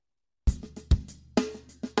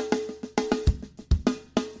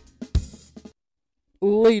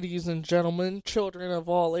Ladies and gentlemen, children of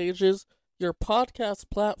all ages, your podcast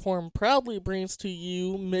platform proudly brings to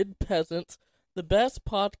you Mid Peasants, the best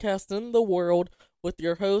podcast in the world, with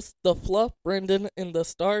your hosts, the Fluff Brendan and the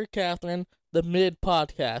Star Catherine, the Mid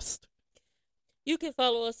Podcast. You can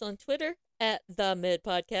follow us on Twitter at The Mid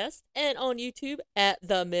Podcast and on YouTube at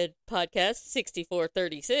The Mid Podcast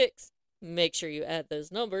 6436. Make sure you add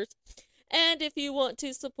those numbers. And if you want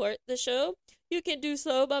to support the show, you can do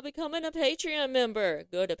so by becoming a Patreon member.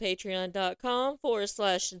 Go to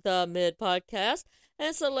patreon.com/The Mid Podcast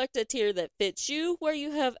and select a tier that fits you, where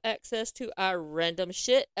you have access to our random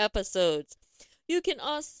shit episodes. You can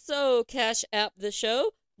also cash app the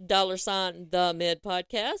show, $ The Mid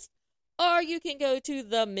Podcast, or you can go to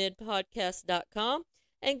themidpodcast.com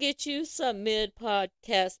and get you some Mid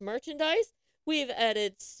Podcast merchandise. We've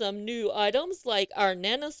added some new items like our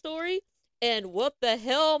Nana story and What the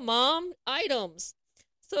Hell Mom items.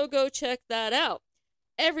 So go check that out.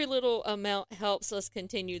 Every little amount helps us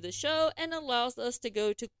continue the show and allows us to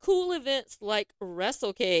go to cool events like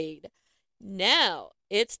WrestleCade. Now,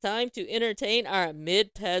 it's time to entertain our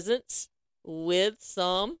Mid Peasants with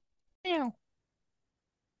some...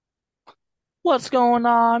 What's going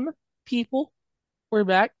on, people? We're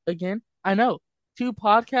back again. I know, 2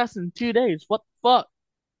 podcasts in 2 days. What the fuck?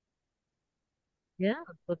 Yeah,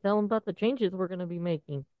 so tell them about the changes we're going to be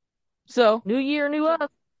making. So, New year, new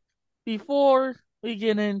us. before we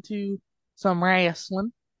get into some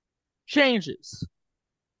wrestling changes,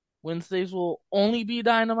 Wednesdays will only be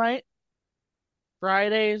Dynamite.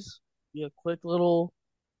 Fridays, be a quick little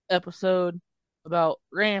episode about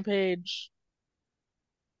Rampage.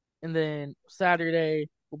 And then Saturday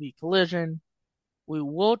will be Collision. We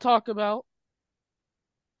will talk about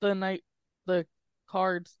the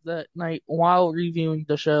cards that night while reviewing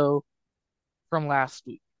the show from last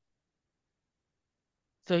week.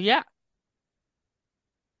 So yeah.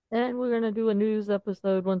 And we're going to do a news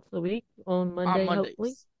episode once a week on Monday,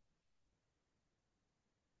 hopefully.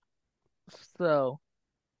 So,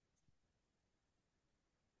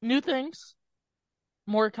 new things,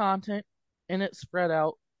 more content, and it's spread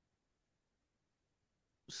out.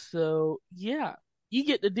 So, yeah, you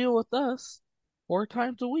get to deal with us 4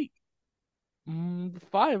 times a week.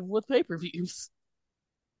 5 with pay-per-views.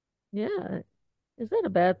 Yeah. Is that a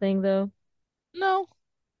bad thing, though? No.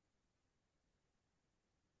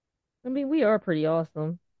 I mean, we are pretty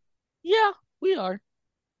awesome. Yeah, we are.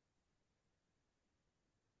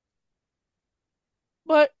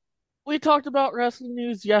 But we talked about wrestling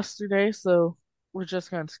news yesterday, so we're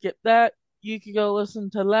just going to skip that. You can go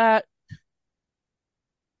listen to that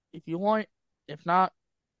if you want. If not,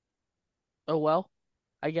 oh well,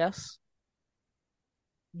 I guess.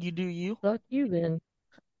 You do you. Fuck you, then.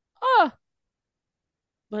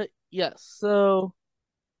 But yes, so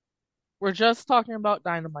we're just talking about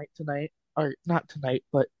Dynamite tonight. Or not tonight,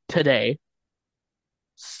 but today.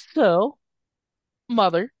 So,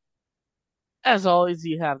 Mother, as always,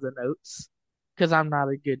 you have the notes. Because I'm not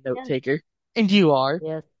a good note taker. And you are.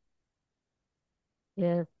 Yes.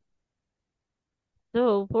 Yes.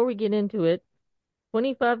 So, before we get into it,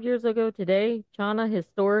 25 years ago today, China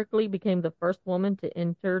historically became the first woman to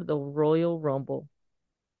enter the Royal Rumble.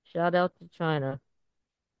 Shout out to China.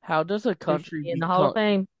 How does a country in the Hall of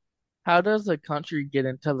Fame? How does a country get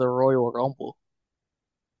into the Royal Rumble?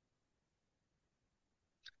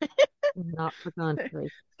 Not the country.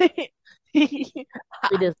 It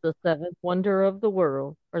is the 7th wonder of the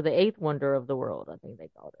world, or the 8th wonder of the world, I think they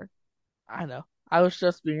called her. I know. I was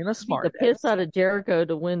just being a smart ass. The piss out of Jericho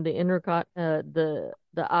to win the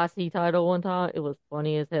the IC title one time. It was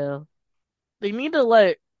funny as hell. They need to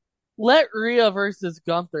let Rhea versus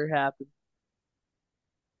Gunther happen.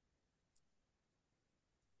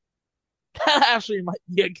 That actually might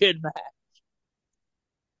be a good match.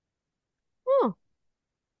 Huh.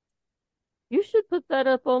 You should put that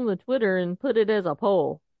up on the Twitter and put it as a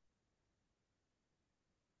poll.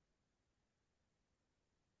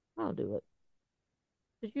 I'll do it.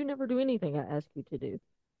 Because you never do anything I ask you to do.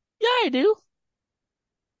 Yeah, I do.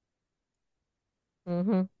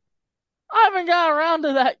 Mm-hmm. I haven't got around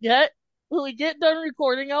to that yet. When we get done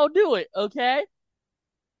recording, I'll do it, okay?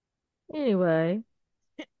 Anyway.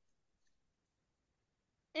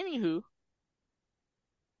 Anywho.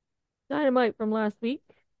 Dynamite from last week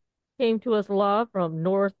came to us live from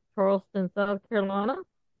North Charleston, South Carolina.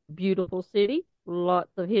 Beautiful city.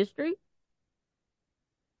 Lots of history.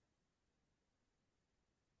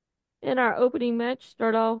 And our opening match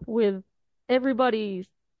start off with everybody's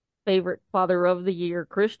favorite Father of the Year,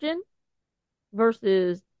 Christian,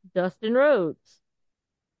 versus Dustin Rhodes.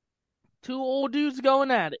 2 old dudes going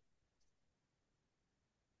at it.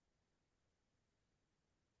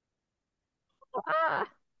 Ah,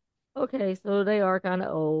 okay, so they are kind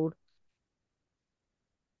of old.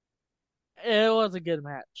 It was a good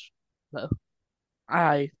match, though.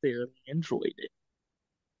 I thoroughly enjoyed it.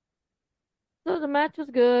 So the match was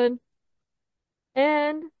good,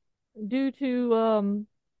 and due to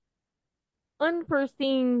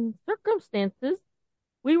unforeseen circumstances,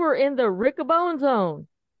 we were in the Rickabone zone.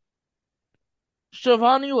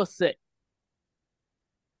 Shivani was sick.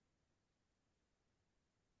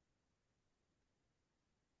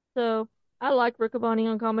 So I like Riccaboni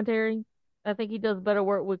on commentary. I think he does better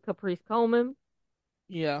work with Caprice Coleman.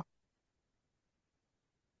 Yeah.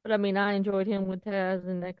 But I mean, I enjoyed him with Taz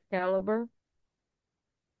and Excalibur.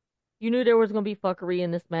 You knew there was going to be fuckery in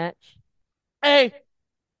this match. Hey,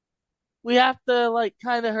 we have to like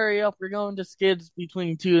kind of hurry up. We're going to skids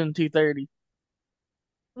between 2 and 2:30.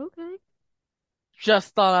 Okay.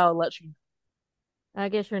 Just thought I would let you. I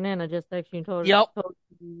guess your Nana just texted you and Yep. told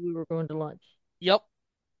you we were going to lunch. Yep.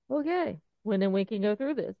 Okay. Well, then we can go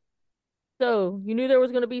through this. So you knew there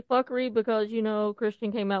was going to be fuckery because,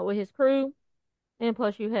 Christian came out with his crew. And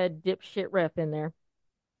plus you had dipshit ref in there.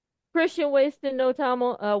 Christian wasting time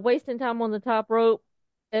on the top rope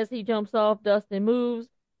as he jumps off. Dustin moves.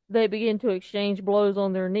 They begin to exchange blows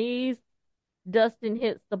on their knees. Dustin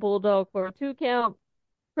hits the bulldog for a 2 count.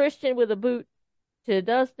 Christian with a boot to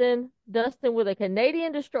Dustin. Dustin with a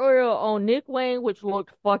Canadian destroyer on Nick Wayne, which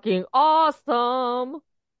looked fucking awesome.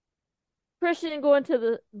 Christian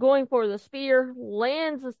going for the spear,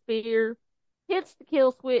 lands the spear, hits the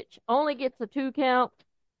kill switch, only gets a 2 count.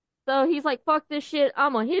 So he's like, fuck this shit,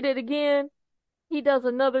 I'm gonna hit it again. He does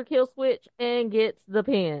another kill switch and gets the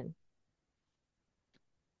pin.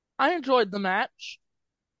 I enjoyed the match.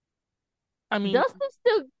 I mean, Dustin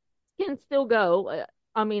still can still go.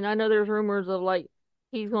 I mean, I know there's rumors of like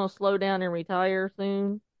he's gonna slow down and retire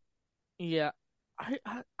soon. yeah.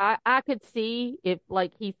 I I could see if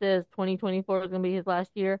like he says 2024 is gonna be his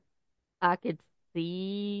last year. I could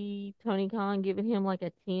see Tony Khan giving him like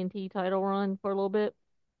a TNT title run for a little bit.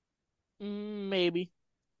 maybe.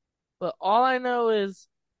 But all I know is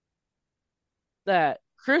that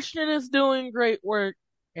Christian is doing great work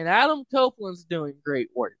and Adam Copeland's doing great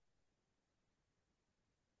work.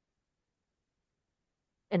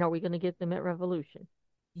 And are we gonna get them at Revolution?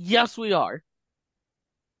 Yes, we are.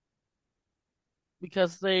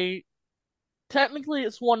 Because they technically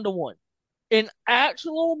it's 1-to-1. In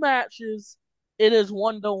actual matches, it is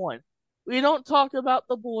 1-to-1. We don't talk about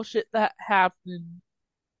the bullshit that happened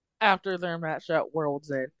after their match at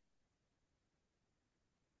World's End.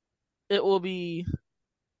 It will be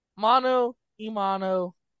Mono,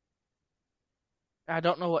 Imano. I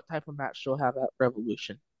don't know what type of match she'll have at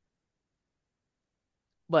Revolution.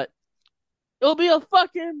 But it'll be a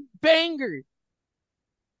fucking banger.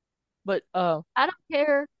 But I don't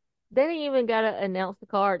care. They didn't even gotta announce the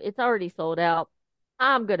card. It's already sold out.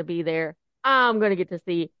 I'm gonna be there. I'm gonna get to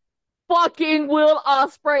see fucking Will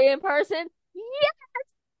Ospreay in person. Yeah,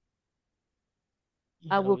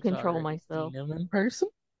 I will he's control already myself. seen him in person.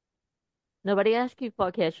 Nobody asked you,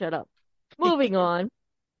 fuckhead. Shut up. Moving on.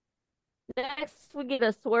 Next, we get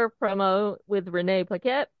a Swerve promo with Renee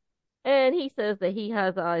Paquette, and he says that he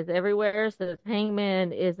has eyes everywhere. Says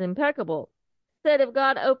Hangman is impeccable. Said if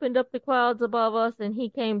God opened up the clouds above us and he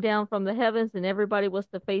came down from the heavens and everybody was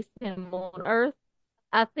to face him on earth,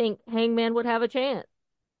 I think Hangman would have a chance.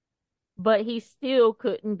 But he still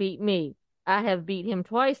couldn't beat me. I have beat him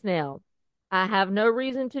twice now. I have no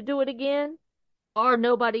reason to do it again or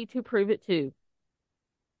nobody to prove it to.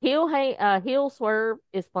 Heel Swerve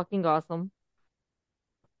is fucking awesome.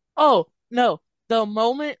 Oh, no. The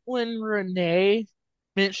moment when Renee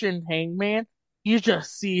mentioned Hangman, you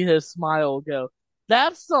just see his smile go.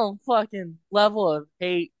 That's some fucking level of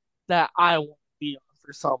hate that I want to be on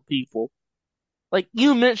for some people. Like,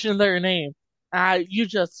 you mentioned their name, you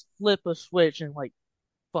just flip a switch and, like,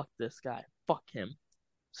 fuck this guy. Fuck him.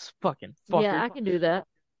 This fucking Yeah, fucker. I can do that.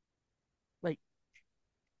 Like,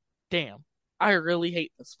 damn. I really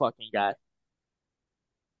hate this fucking guy.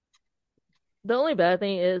 The only bad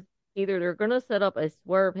thing is either they're gonna set up a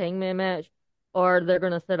Swerve Hangman match or they're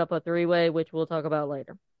gonna set up a three-way, which we'll talk about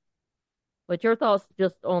later. But your thoughts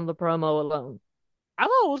just on the promo alone? I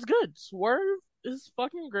thought it was good. Swerve is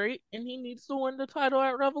fucking great, and he needs to win the title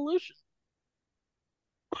at Revolution.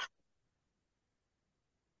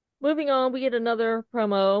 Moving on, we get another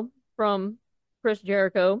promo from Chris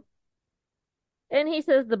Jericho, and he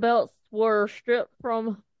says the belts were stripped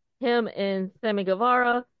from him and Sammy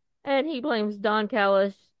Guevara, and he blames Don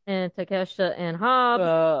Callis and Takeshita and Hobbs.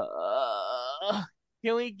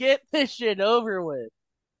 Can we get this shit over with?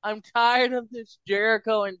 I'm tired of this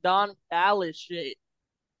Jericho and Don Callis shit.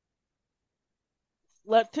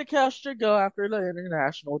 let Takeshita go after the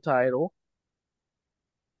international title,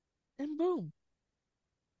 and boom.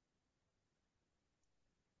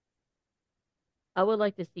 I would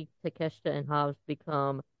like to see Takeshita and Hobbs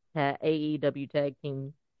become AEW Tag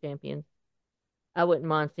Team Champions. I wouldn't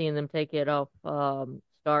mind seeing them take it off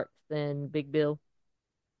Starks and Big Bill.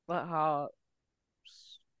 But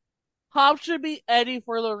Hobbs should be Eddie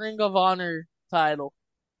for the Ring of Honor title.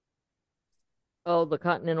 Oh, the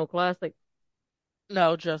Continental Classic.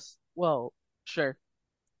 No, just well, sure.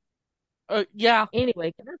 Yeah,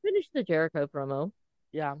 Anyway, can I finish the Jericho promo?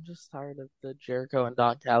 yeah. I'm just tired of the Jericho and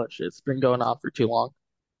Don Callis shit. It's been going on for too long.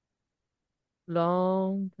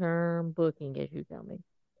 Long term booking, as you tell me.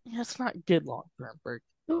 Yeah, it's not good long term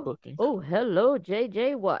booking. Oh, hello,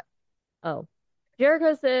 JJ. What? Oh,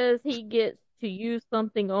 Jericho says he gets to use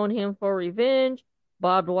something on him for revenge.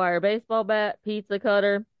 Barbed wire baseball bat, pizza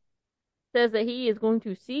cutter. Says that he is going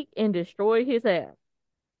to seek and destroy his ass.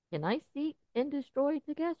 Can I seek and destroy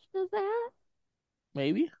Takeshita's ass?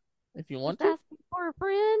 Maybe if you want Just to. asking for a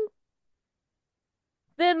friend.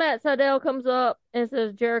 Then Matt Sydal comes up and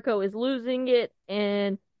says Jericho is losing it,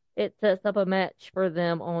 and it sets up a match for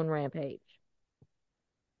them on Rampage.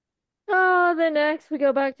 Oh, then next we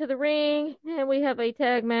go back to the ring and we have a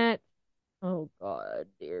tag match. Oh God,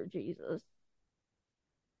 dear Jesus.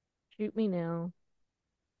 Shoot me now.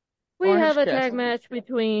 We have Orange a tag Cassidy. match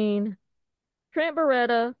between Trent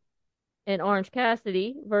Beretta and Orange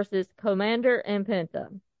Cassidy versus Commander and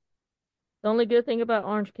Penta. The only good thing about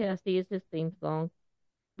Orange Cassidy is his theme song.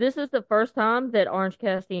 This is the first time that Orange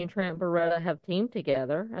Cassidy and Trent Beretta have teamed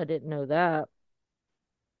together. I didn't know that.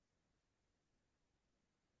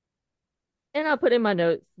 And I put in my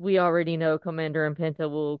notes, we already know Commander and Penta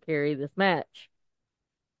will carry this match.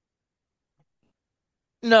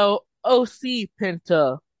 No, OC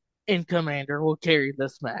Penta in Commander will carry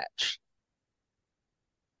this match.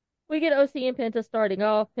 We get OC and Penta starting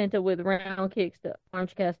off. Penta with round kicks to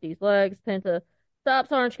Orange Cassidy's legs. Penta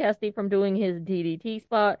stops Orange Cassidy from doing his DDT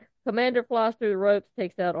spot. Commander flies through the ropes,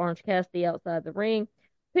 takes out Orange Cassidy outside the ring.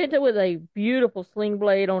 Penta with a beautiful sling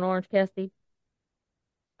blade on Orange Cassidy.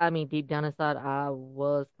 I mean, deep down inside, I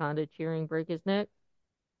was kind of cheering break his neck.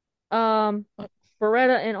 Um,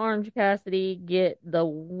 Beretta and Orange Cassidy get the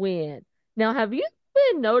win. Now, have you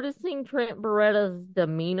been noticing Trent Beretta's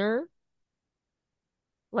demeanor?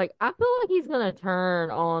 Like, I feel like he's gonna turn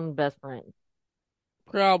on best friend.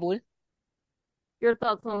 Probably. Your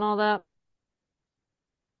thoughts on all that?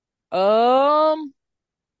 Um,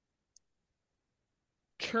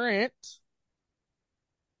 Trent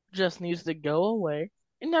just needs to go away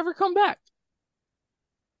and never come back.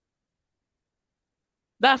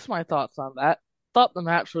 That's my thoughts on that. Thought the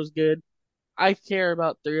match was good. I care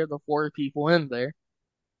about three of the four people in there.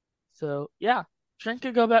 So yeah, Trent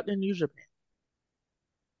could go back to New Japan.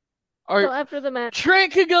 So Or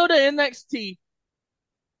Trent could go to NXT.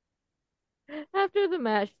 after the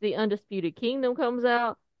match, the Undisputed Kingdom comes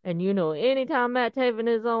out, and you know, anytime Matt Taven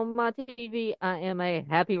is on my TV, I am a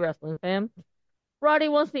happy wrestling fan. Roddy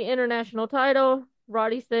wants the international title.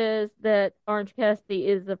 Roddy says that Orange Cassidy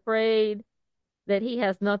is afraid that he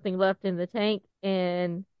has nothing left in the tank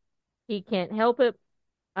and he can't help it.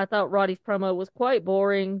 I thought Roddy's promo was quite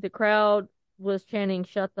boring. The crowd was chanting,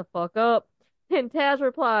 "Shut the fuck up." And Taz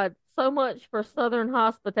replied, "So much for Southern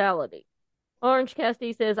hospitality." Orange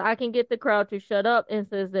Cassidy says, "I can get the crowd to shut up," and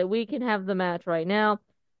says that we can have the match right now.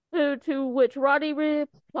 To which Roddy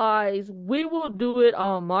replies, "We will do it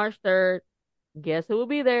on March 3rd. Guess who will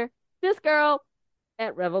be there? This girl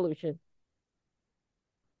at Revolution."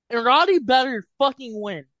 And Roddy better fucking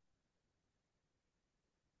win.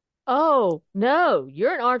 Oh, no,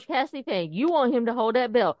 you're an Orange Cassidy fan. You want him to hold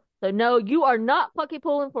that belt. So, no, you are not fucking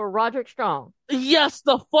pulling for Roderick Strong. Yes,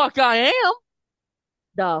 the fuck I am.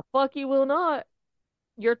 The fuck you will not.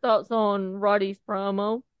 Your thoughts on Roddy's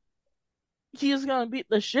promo? He is gonna beat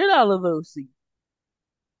the shit out of OC.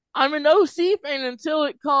 I'm an OC fan until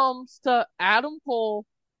it comes to Adam Cole,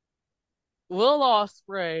 Will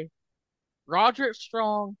Ospreay, Roderick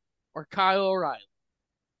Strong, or Kyle O'Reilly,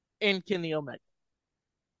 and Kenny Omega.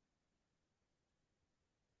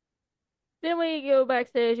 Then we go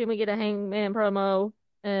backstage and we get a Hangman promo.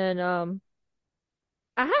 And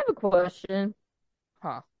I have a question.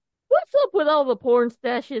 Huh. What's up with all the porn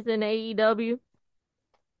stashes in AEW?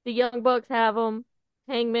 The Young Bucks have them.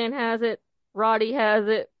 Hangman has it. Roddy has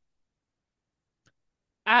it.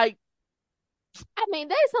 I I mean,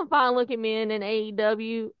 there's some fine looking men in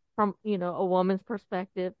AEW from, a woman's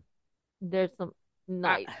perspective. There's some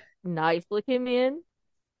I nice looking men,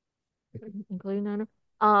 including Hunter.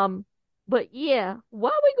 But yeah, why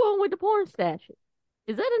are we going with the porn stashes?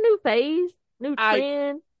 Is that a new phase? New I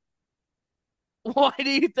trend. why do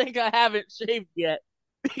you think I haven't shaved yet?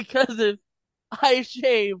 Because if I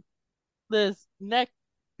shave this neck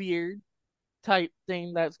beard type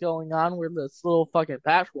thing that's going on where this little fucking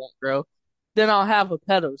patch won't grow, then I'll have a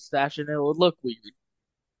pedo stash and it will look weird.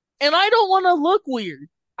 And I don't want to look weird.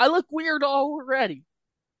 I look weird already.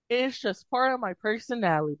 It's just part of my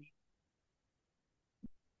personality.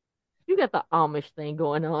 You got the Amish thing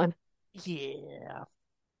going on. Yeah.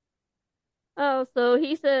 Oh, so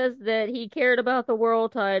he says that he cared about the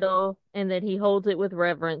world title and that he holds it with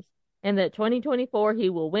reverence, and that 2024 he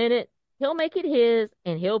will win it. He'll make it his,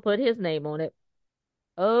 and he'll put his name on it.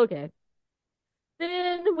 Okay.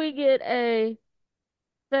 Then we get a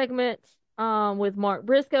segment with Mark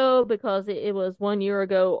Briscoe because it was 1 year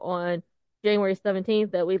ago on January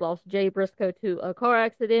 17th that we lost Jay Briscoe to a car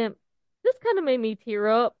accident. This kind of made me tear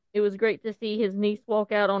up. It was great to see his niece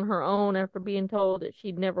walk out on her own after being told that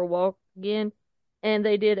she'd never walk again. And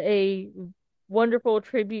they did a wonderful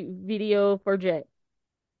tribute video for Jay.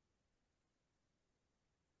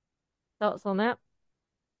 Thoughts on that?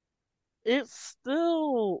 It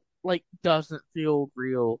still like doesn't feel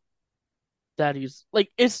real that he's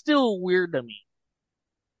like it's still weird to me.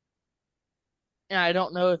 And I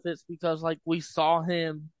don't know if it's because like we saw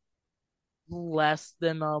him less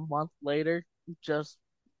than a month later, just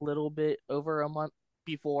a little bit over a month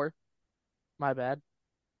before, my bad,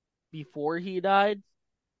 before he died.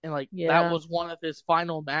 And like that Yeah, was one of his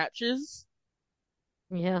final matches.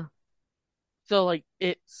 yeah. So like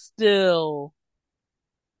it's still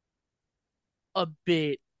a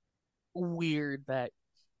bit weird that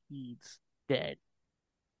he's dead.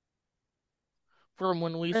 From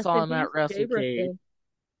when we Rest saw in him at peace, Jay WrestleCade Briscoe.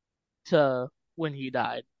 to when he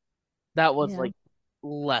died. That was Yeah. like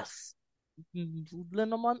less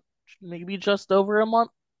than a month, maybe just over a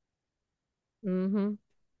month. Mm-hmm.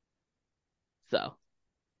 So,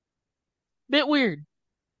 bit weird.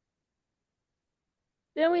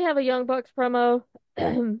 Then we have a Young Bucks promo.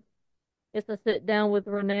 It's a sit down with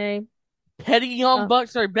Renee. Petty Young Uh,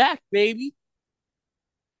 Bucks are back, baby.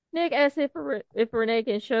 Nick asks if Renee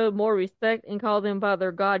can show more respect and call them by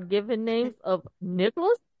their God-given names of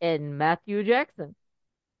Nicholas and Matthew Jackson.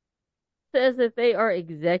 Says that they are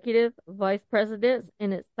executive vice presidents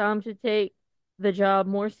and it's time to take the job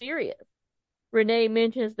more serious. Renee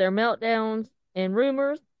mentions their meltdowns and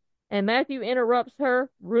rumors, and Matthew interrupts her.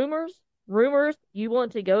 Rumors? Rumors? You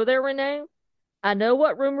want to go there, Renee? I know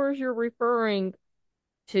what rumors you're referring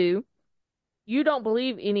to. You don't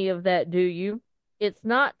believe any of that, do you? It's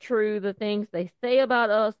not true the things they say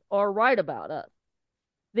about us or write about us.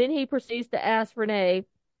 Then he proceeds to ask Renee,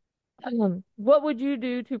 what would you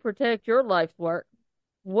do to protect your life's work?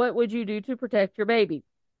 What would you do to protect your baby?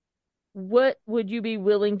 What would you be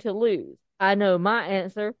willing to lose? I know my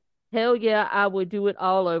answer. Hell yeah, I would do it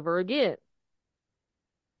all over again.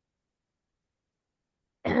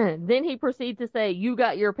 Then he proceeds to say, you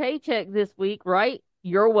got your paycheck this week, right?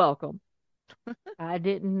 You're welcome. I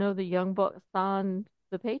didn't know the Young Bucks signed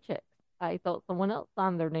the paychecks. I thought someone else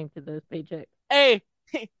signed their name to those paychecks. Hey,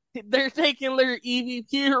 they're taking their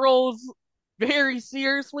EVP roles very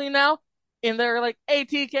seriously now. And they're like, hey,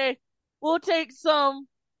 TK, we'll take some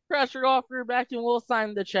pressure off your back and we'll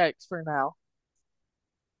sign the checks for now.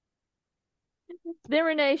 Then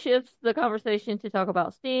Renee shifts the conversation to talk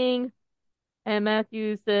about Sting, and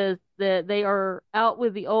Matthew says that they are out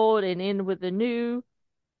with the old and in with the new,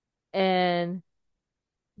 and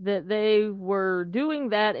that they were doing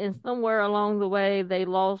that, and somewhere along the way they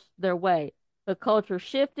lost their way. The culture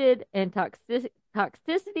shifted, and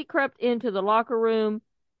toxicity crept into the locker room,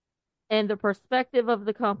 and the perspective of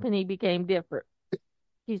the company became different.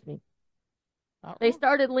 Excuse me. They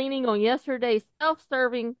started leaning on yesterday's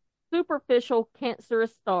self-serving, superficial,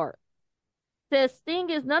 cancerous star. Says Sting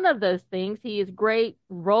is none of those things. He is great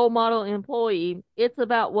role model employee. It's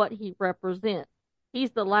about what he represents.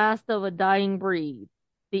 He's the last of a dying breed.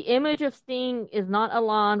 The image of Sting is not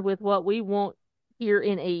aligned with what we want here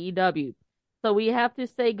in AEW. So we have to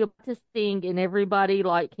say goodbye to Sting and everybody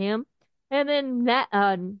like him. And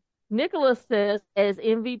then Nicholas says, as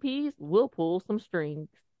MVPs, we'll pull some strings.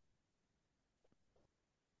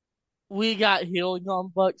 We got heel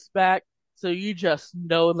Young Bucks back, so you just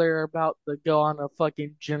know they're about to go on a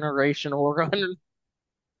fucking generational run.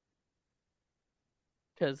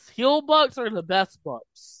 Because heel Bucks are the best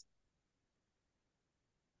Bucks.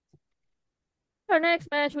 Our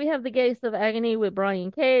next match, we have the Gates of Agony with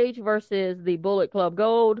Brian Cage versus the Bullet Club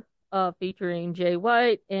Gold, featuring Jay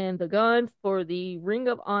White and the Guns for the Ring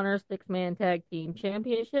of Honor Six-Man Tag Team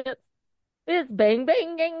Championships. It's bang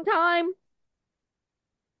bang gang time.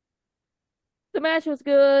 The match was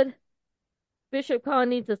good. Bishop Khan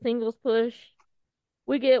needs a singles push.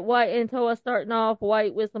 We get White and Toa starting off.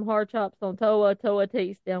 White with some hard chops on Toa. Toa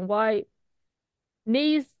takes down White.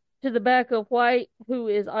 Knees to the back of White, who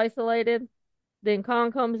is isolated. Then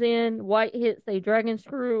Khan comes in. White hits a dragon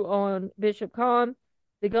screw on Bishop Khan.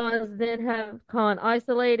 The Guns then have Khan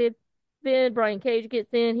isolated. Then Brian Cage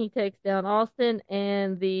gets in. He takes down Austin,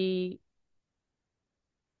 and the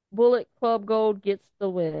Bullet Club Gold gets the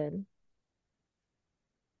win.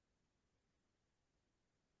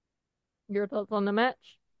 Your thoughts on the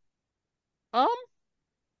match? Um,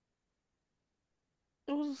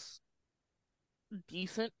 it was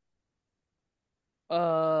decent.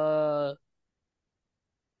 Uh,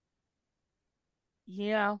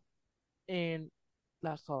 yeah, and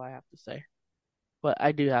that's all I have to say. But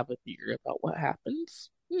I do have a theory about what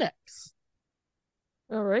happens next.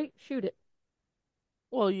 All right, shoot it.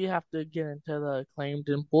 Well, you have to get into the acclaimed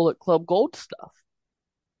and Bullet Club Gold stuff.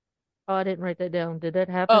 Oh, I didn't write that down. Did that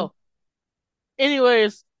happen? Oh,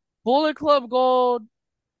 anyways, Bullet Club Gold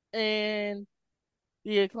and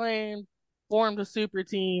the acclaimed formed a super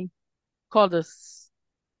team called the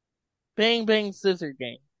Bang Bang Scissor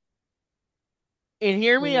Gang. And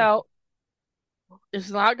hear me Bullshit. out, it's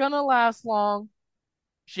not gonna last long.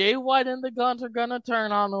 Jay White and the Guns are gonna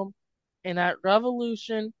turn on them, and at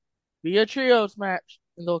Revolution, be a trios match,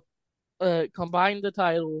 and they'll combine the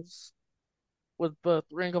titles with both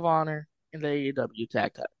Ring of Honor and the AEW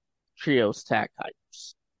Trios Tag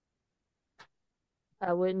Titles.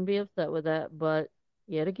 I wouldn't be upset with that, but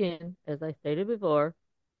yet again, as I stated before,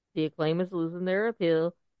 the Acclaim is losing their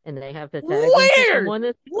appeal, and they have to tag into Where? someone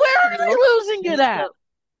that's Where are they heel. losing it And at? so,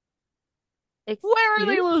 Where are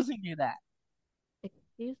they excuse, losing it at?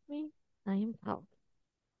 excuse me, I am talking,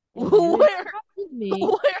 and you Where? interrupted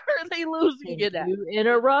me, Where are they losing and it at? you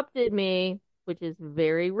interrupted me, which is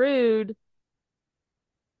very rude.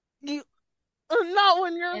 You, not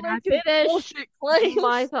when you're And I making finished bullshit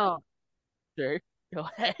my claims. thought. Sure, go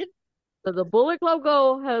ahead. So the Bullet Club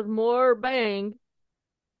Gold has more bang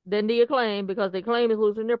than the Acclaim because the Acclaim is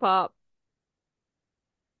losing their pop,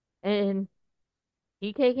 and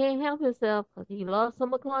DK can't help himself because he lost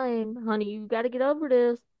some Acclaim. Honey, you got to get over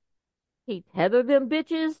this. He tethered them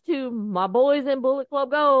bitches to my boys in Bullet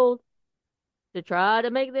Club Gold to try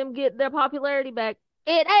to make them get their popularity back.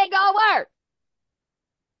 It ain't gonna work.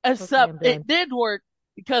 Okay, Except I'm it done. did work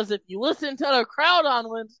because if you listen to the crowd on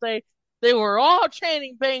Wednesday, they were all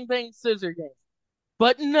chanting Bang Bang Scissor Gang.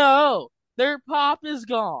 But no, their pop is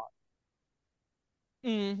gone.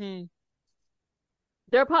 Mm-hmm.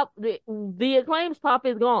 Their pop, the Acclaim's pop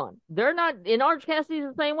is gone. They're not in Orange Cassidy's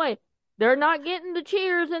the same way. They're not getting the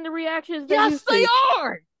cheers and the reactions they Yes, used they to.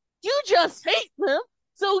 are. You just hate them,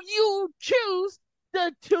 so you choose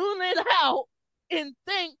to tune it out and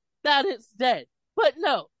think that it's dead. But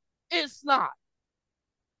no, it's not.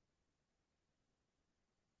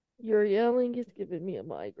 Your yelling is giving me a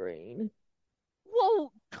migraine.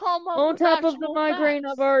 Well, come up On with top of the actual migraine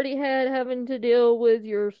I've facts. already had having to deal with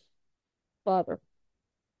your father.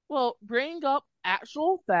 Well, bring up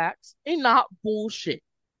actual facts and not bullshit.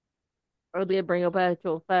 I did bring up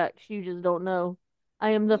actual facts. You just don't know.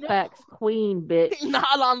 I am the No, facts queen, bitch.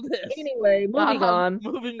 not on this. Anyway, Not moving on on.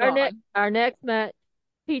 moving Our on. next match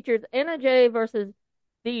features Anna Jay versus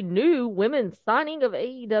the new women's signing of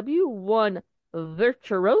AEW, one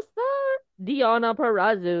Virtuosa Diana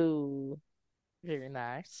Perrazzo. Very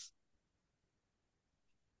nice.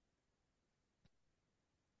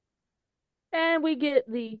 And we get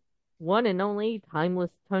the one and only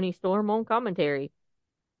timeless Tony Storm on commentary.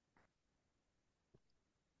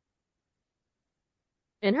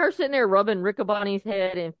 And her sitting there rubbing Riccaboni's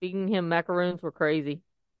head and feeding him macaroons were crazy.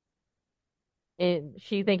 And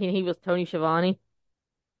she thinking he was Tony Schiavone.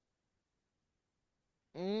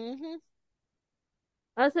 Mm-hmm.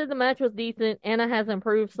 I said the match was decent. Anna has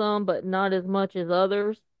improved some, but not as much as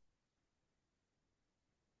others.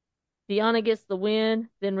 Deanna gets the win.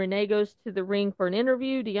 Then Renee goes to the ring for an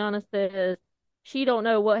interview. Deanna says she don't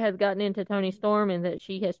know what has gotten into Tony Storm and that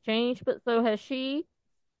she has changed, but so has she.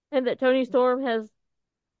 And that Tony Storm has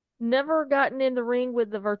never gotten in the ring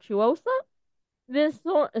with the Virtuosa. Then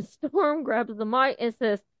Storm grabs the mic and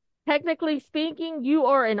says, technically speaking, you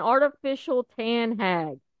are an artificial tan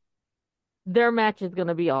hag. Their match is going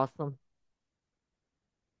to be awesome.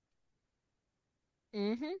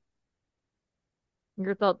 Mm-hmm.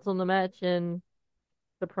 Your thoughts on the match and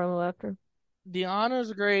the promo after?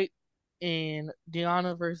 Deanna's great, and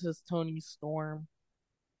Deanna versus Tony Storm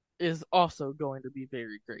is also going to be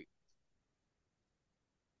very great.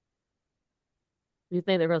 Do you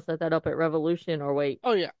think they're going to set that up at Revolution or wait?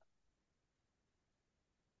 Oh yeah.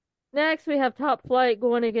 Next, we have Top Flight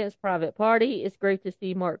going against Private Party. It's great to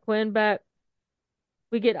see Mark Quinn back.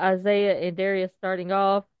 We get Isaiah and Darius starting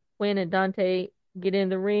off. Quinn and Dante get in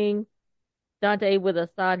the ring. Dante with a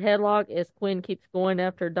side headlock as Quinn keeps going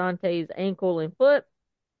after Dante's ankle and foot.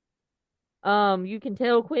 You can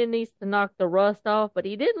tell Quinn needs to knock the rust off, but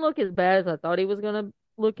he didn't look as bad as I thought he was gonna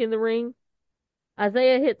look in the ring.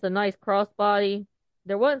 Isaiah hits a nice crossbody.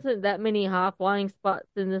 There wasn't that many high flying spots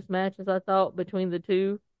in this match as I thought between the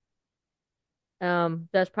two.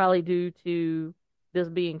 That's probably due to this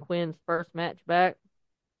being Quinn's first match back.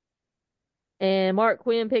 And Mark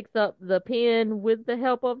Quinn picks up the pin with the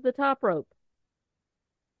help of the top rope.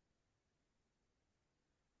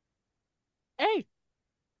 Hey,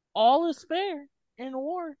 all is fair in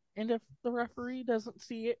war, and if the referee doesn't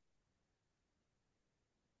see it,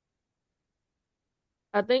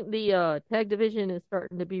 I think the tag division is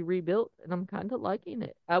starting to be rebuilt, and I'm kind of liking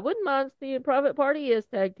it. I wouldn't mind seeing Private Party as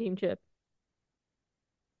tag team champ.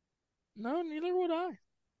 no, neither would I.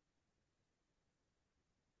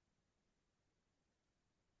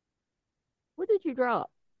 What did you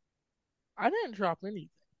drop? I didn't drop anything.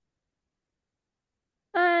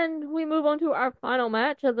 And we move on to our final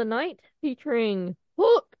match of the night, featuring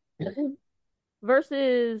Hook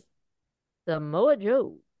versus Samoa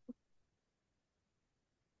Joe.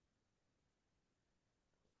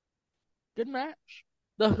 Good match.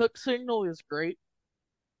 The hook signal is great.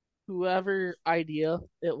 Whoever idea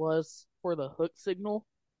it was for the hook signal,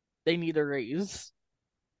 they need a raise.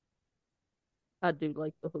 I do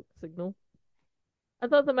like the Hook signal. I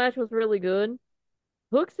thought the match was really good.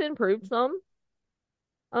 Hook's improved some.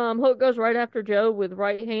 Hook goes right after Joe with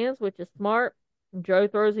right hands, which is smart. Joe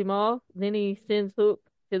throws him off. Then he sends Hook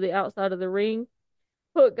to the outside of the ring.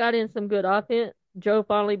 Hook got in some good offense. Joe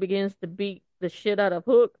finally begins to beat the shit out of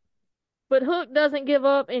Hook. But Hook doesn't give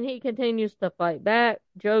up and he continues to fight back.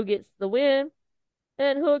 Joe gets the win.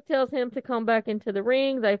 And Hook tells him to come back into the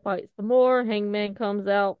ring. They fight some more. Hangman comes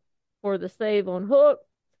out for the save on Hook.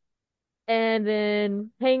 And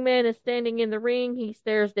then Hangman is standing in the ring. He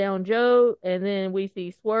stares down Joe. And then we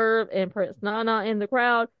see Swerve and Prince Nana in the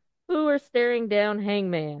crowd who are staring down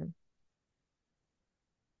Hangman.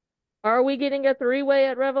 Are we getting a three-way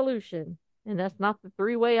at Revolution? And that's not the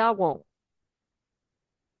three-way I want.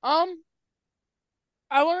 Um,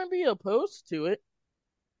 I wouldn't be opposed to it,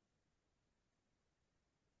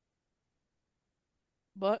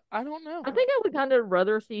 but I don't know. I think I would kind of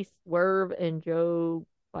rather see Swerve and Joe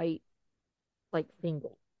fight like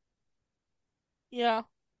singles. Yeah.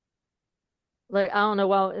 Like, I don't know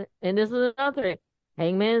why. And this is another thing.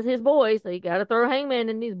 Hangman's his boy, so you got to throw Hangman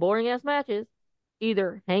in these boring ass matches.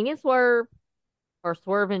 Either Hang and Swerve or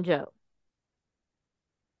Swerve and Joe.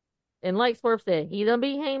 And like Swerve said, he done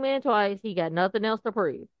beat Hangman twice. He got nothing else to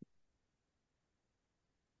prove.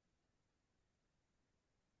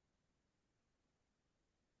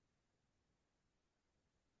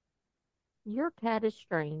 Your cat is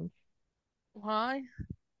strange. Why?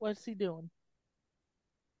 What's he doing?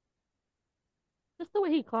 Just the way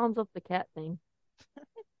he climbs up the cat thing.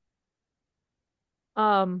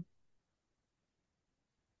 Um,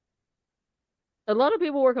 a lot of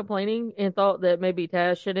people were complaining and thought that maybe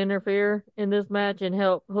Taz should interfere in this match and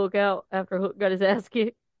help Hook out after Hook got his ass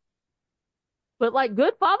kicked. But like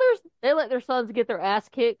good fathers, they let their sons get their ass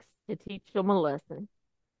kicks to teach them a lesson.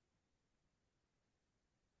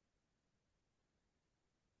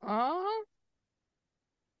 Uh-huh.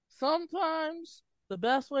 Sometimes the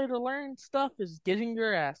best way to learn stuff is getting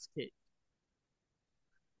your ass kicked.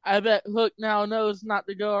 I bet Hook now knows not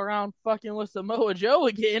to go around fucking with Samoa Joe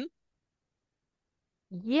again.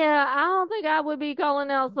 Yeah, I don't think I would be calling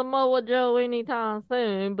out Samoa Joe anytime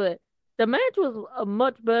soon, but the match was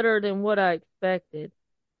much better than what I expected.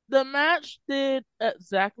 The match did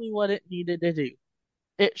exactly what it needed to do.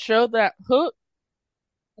 It showed that Hook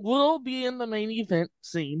will be in the main event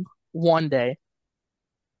scene one day.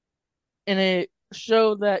 And it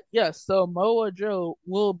showed that, yes, Samoa Joe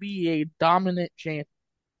will be a dominant champion.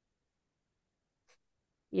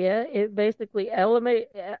 Yeah, it basically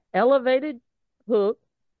elevated Hook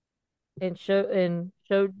and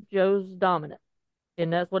showed Joe's dominance,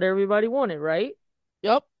 and that's what everybody wanted, right?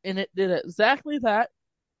 Yep, and it did exactly that.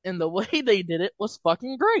 And the way they did it was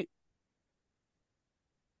fucking great.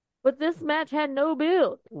 But this match had no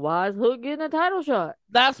build. Why is Hook getting a title shot?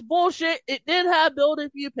 That's bullshit. It did have build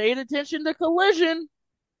if you paid attention to Collision.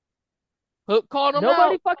 Hook called him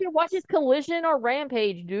Nobody out. fucking watches Collision or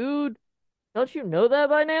Rampage, dude. Don't you know that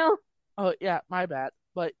by now? Oh, yeah, my bad.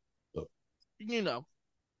 But, you know.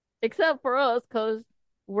 Except for us, because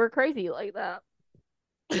we're crazy like that.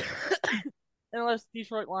 Unless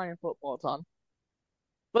Detroit Lion football's on.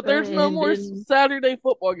 But there's no And more then, Saturday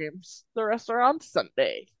football games. The rest are on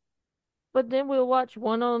Sunday. but then we'll watch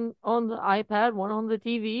one on the iPad, one on the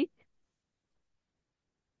TV.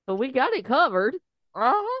 So we got it covered.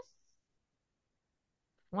 Uh-huh.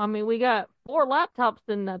 I mean, we got three laptops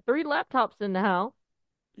in the house,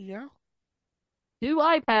 Yeah. two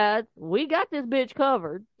iPads. We got this bitch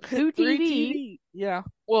covered. Two Three TVs. TV. Yeah.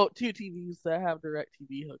 Well, two TVs that have direct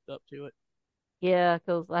TV hooked up to it. Yeah,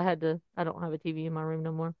 'cause I don't have a TV in my room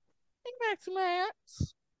no more. Hey, Max.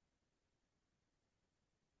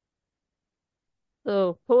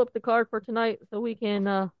 So pull up the card for tonight so we can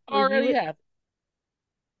review Already it. have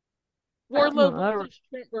it. Wardlow I- versus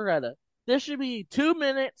Trent Beretta. This should be 2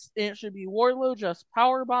 minutes, and it should be Wardlow just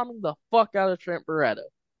power bombing the fuck out of Trent Beretta.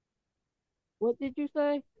 what did you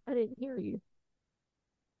say? I didn't hear you.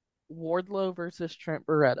 Wardlow versus Trent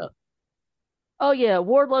Beretta. Oh yeah,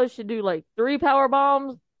 Wardlow should do like three power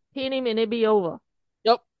bombs, pin him, and it'd be over.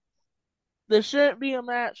 Yep. This shouldn't be a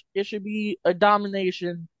match. It should be a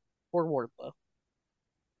domination for Wardlow.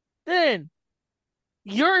 Then,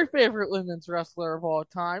 your favorite women's wrestler of all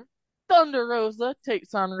time, Thunder Rosa,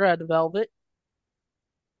 takes on Red Velvet.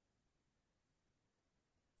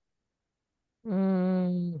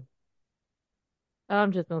 Mm,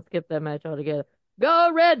 I'm just gonna skip that match altogether.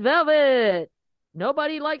 Go Red Velvet!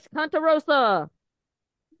 Nobody likes Contarosa.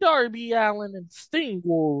 Darby Allin and Sting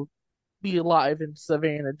will be live in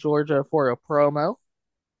Savannah, Georgia for a promo.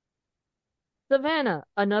 Savanah,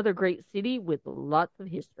 another great city with lots of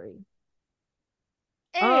history.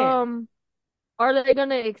 And Um, are they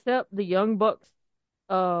gonna accept the Young Bucks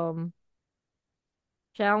um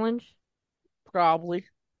challenge? probably.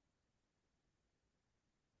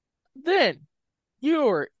 Then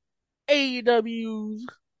your AEW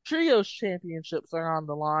Trios Championships are on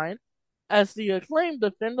the line as the Acclaim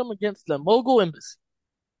defend them against the Mogul Embassy.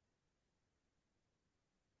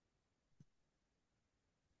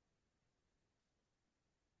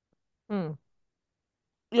 Hmm.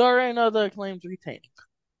 You already know the Acclaim's retaining.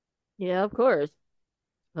 Yeah, of course.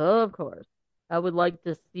 Of course. I would like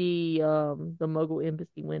to see the Mogul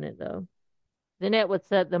Embassy win it though. Then it would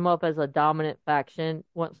set them up as a dominant faction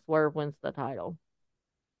once Swerve wins the title.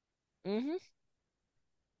 Hmm.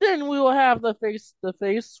 Then we will have the face to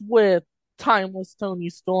face with Timeless Tony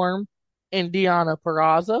Storm and Deonna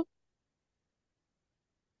Purrazzo.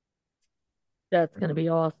 That's gonna be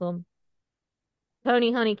awesome.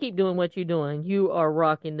 Tony, honey, keep doing what you're doing. You are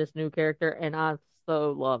rocking this new character, and I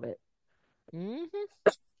so love it. Hmm.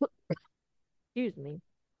 Excuse me.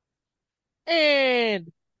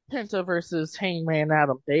 And Penta versus Hangman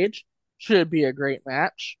Adam Page should be a great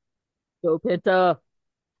match. Go Penta.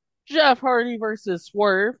 Jeff Hardy versus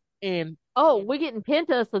Swerve and Oh, we're getting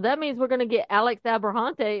Penta, so that means we're gonna get Alex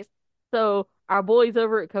Abrahantes. So our boys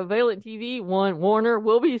over at Covalent TV, Warner,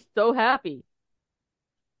 will be so happy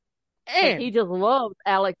because he and just loves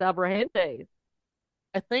Alex Abrahantes.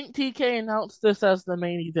 I think TK announced this as the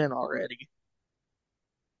main event already,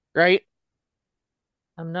 right?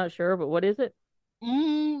 I'm not sure, but what is it?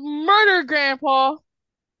 Murder Grandpa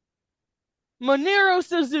Monero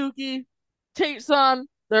Suzuki takes on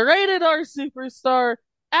the rated R superstar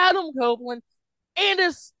Adam Copeland and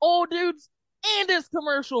his old dudes and his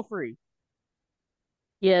commercial free.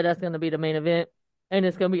 Yeah, that's gonna be the main event, and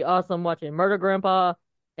it's gonna be awesome watching Murder Grandpa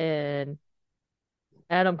and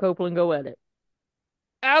Adam Copeland go at it.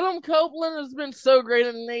 Adam Copeland has been so great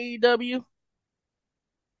in AEW,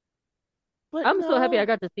 but I'm so happy I no,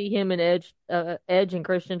 got to see him and Edge and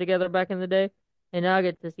Christian together back in the day, and now I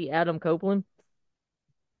get to see Adam Copeland.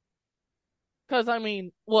 because I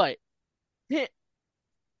mean, what?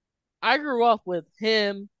 I grew up with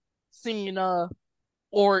him, Cena,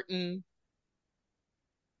 Orton,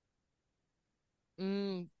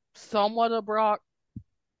 somewhat of Brock,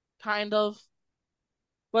 kind of,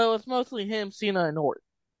 but it was mostly him, Cena, and Orton,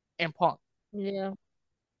 and Punk. Yeah,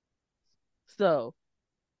 So,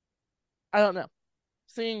 I don't know.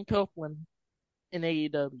 Seeing Copeland in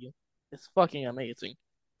AEW is fucking amazing.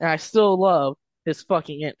 And I still love his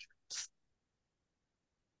fucking entrance.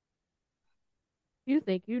 you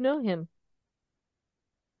think you know him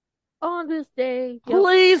on this day? Yep.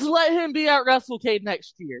 Please let him be at WrestleCade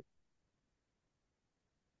next year.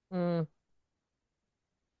 Mm.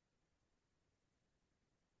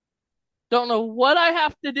 Don't know what I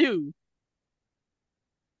have to do.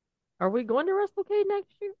 Are we going to WrestleCade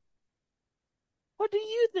next year? What do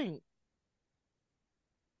you think?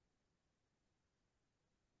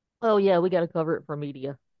 Oh yeah, we got to cover it for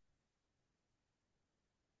media.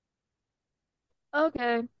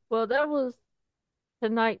 Okay, well that was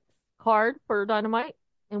tonight's card for Dynamite,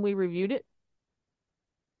 and we reviewed it.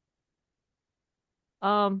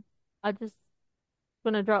 Um, I just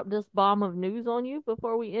gonna drop this bomb of news on you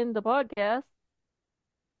before we end the podcast.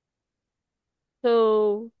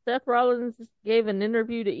 So Seth Rollins gave an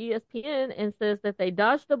interview to ESPN and says that they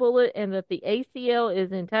dodged a bullet and that the ACL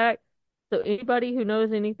is intact. So anybody who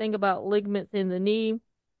knows anything about ligaments in the knee,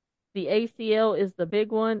 the ACL is the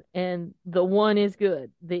big one and the one is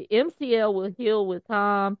good. The MCL will heal with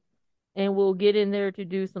time and we'll get in there to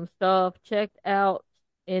do some stuff, check out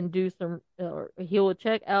and do some, or he will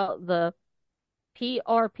check out the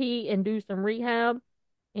PRP and do some rehab.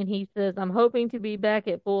 And he says, I'm hoping to be back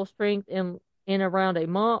at full strength in around a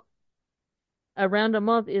month. Around a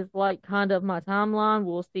month is like kind of my timeline.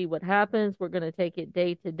 We'll see what happens. We're going to take it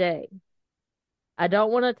day to day. I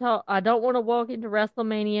don't want to walk into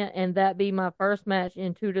WrestleMania and that be my first match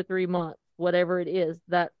in 2 to 3 months, whatever it is.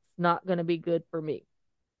 That's not going to be good for me.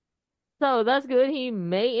 So that's good. He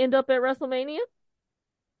may end up at WrestleMania.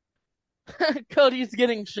 Cody's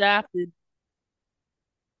getting shafted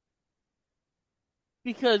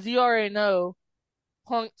because you already know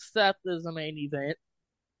Punk Seth is the main event,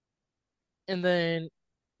 and then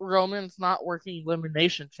Roman's not working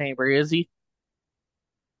Elimination Chamber, is he?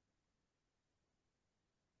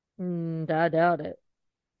 I doubt it.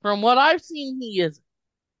 From what I've seen, he isn't.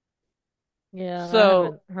 Yeah, I So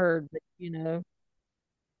haven't heard, but.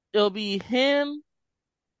 it'll be him,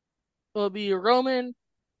 it'll be Roman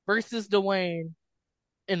versus Dwayne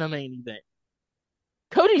in a main event.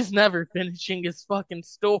 Cody's never finishing his fucking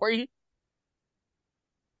story.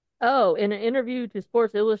 Oh, in an interview to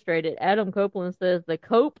Sports Illustrated, Adam Copeland says the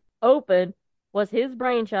Cope Open was his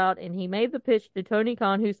brainchild and he made the pitch to Tony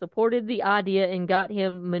Khan, who supported the idea and got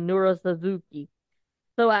him Minoru Suzuki.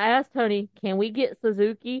 So I asked Tony, can we get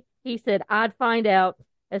Suzuki? He said, I'd find out.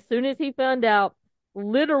 As soon as he found out,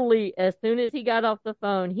 literally as soon as he got off the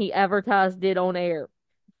phone, he advertised it on air.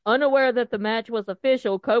 Unaware that the match was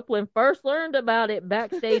official, Copeland first learned about it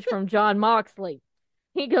backstage from Jon Moxley.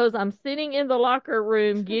 He goes, I'm sitting in the locker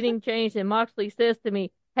room getting changed, and Moxley says to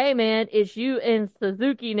me, Hey man, it's you and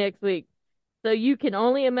Suzuki next week. So you can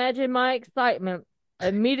only imagine my excitement.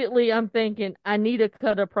 Immediately I'm thinking, I need to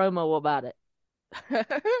cut a promo about it.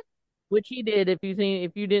 Which he did. If you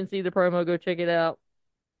didn't see the promo, go check it out.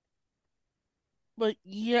 But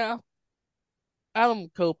yeah, Adam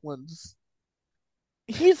Copeland's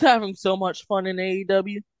he's having so much fun in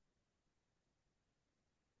AEW.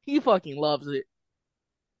 He fucking loves it.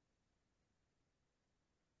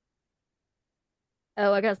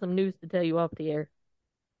 Oh, I got some news to tell you off the air.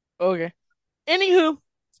 Okay. Anywho,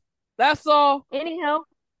 that's all. Anyhow,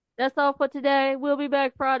 that's all for today. We'll be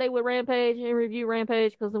back Friday with Rampage and review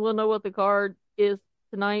Rampage because we'll know what the card is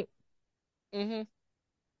tonight.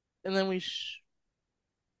 And then we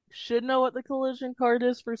should know what the collision card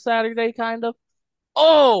is for Saturday, kind of.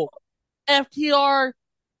 Oh, FTR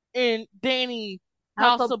and Danny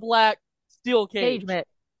House House of of Black Steel Cage Cage match.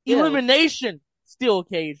 Yeah, Elimination Steel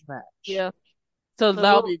Cage match. yeah. So So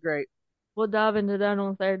that'll be great. we'll dive into that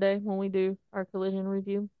on Saturday when we do our collision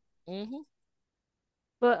review. hmm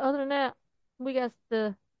But other than that, we got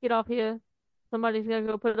to get off here. Somebody's got to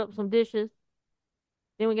go put up some dishes.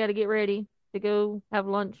 Then we got to get ready to go have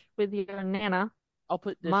lunch with your nana, I'll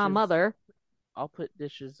put my dishes. mother. I'll put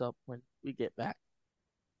dishes up when we get back.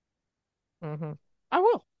 Mm-hmm. I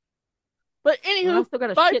will. But And I anywho, still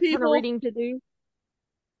got a bye shit ton of people. reading to do.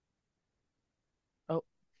 Oh.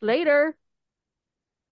 Later.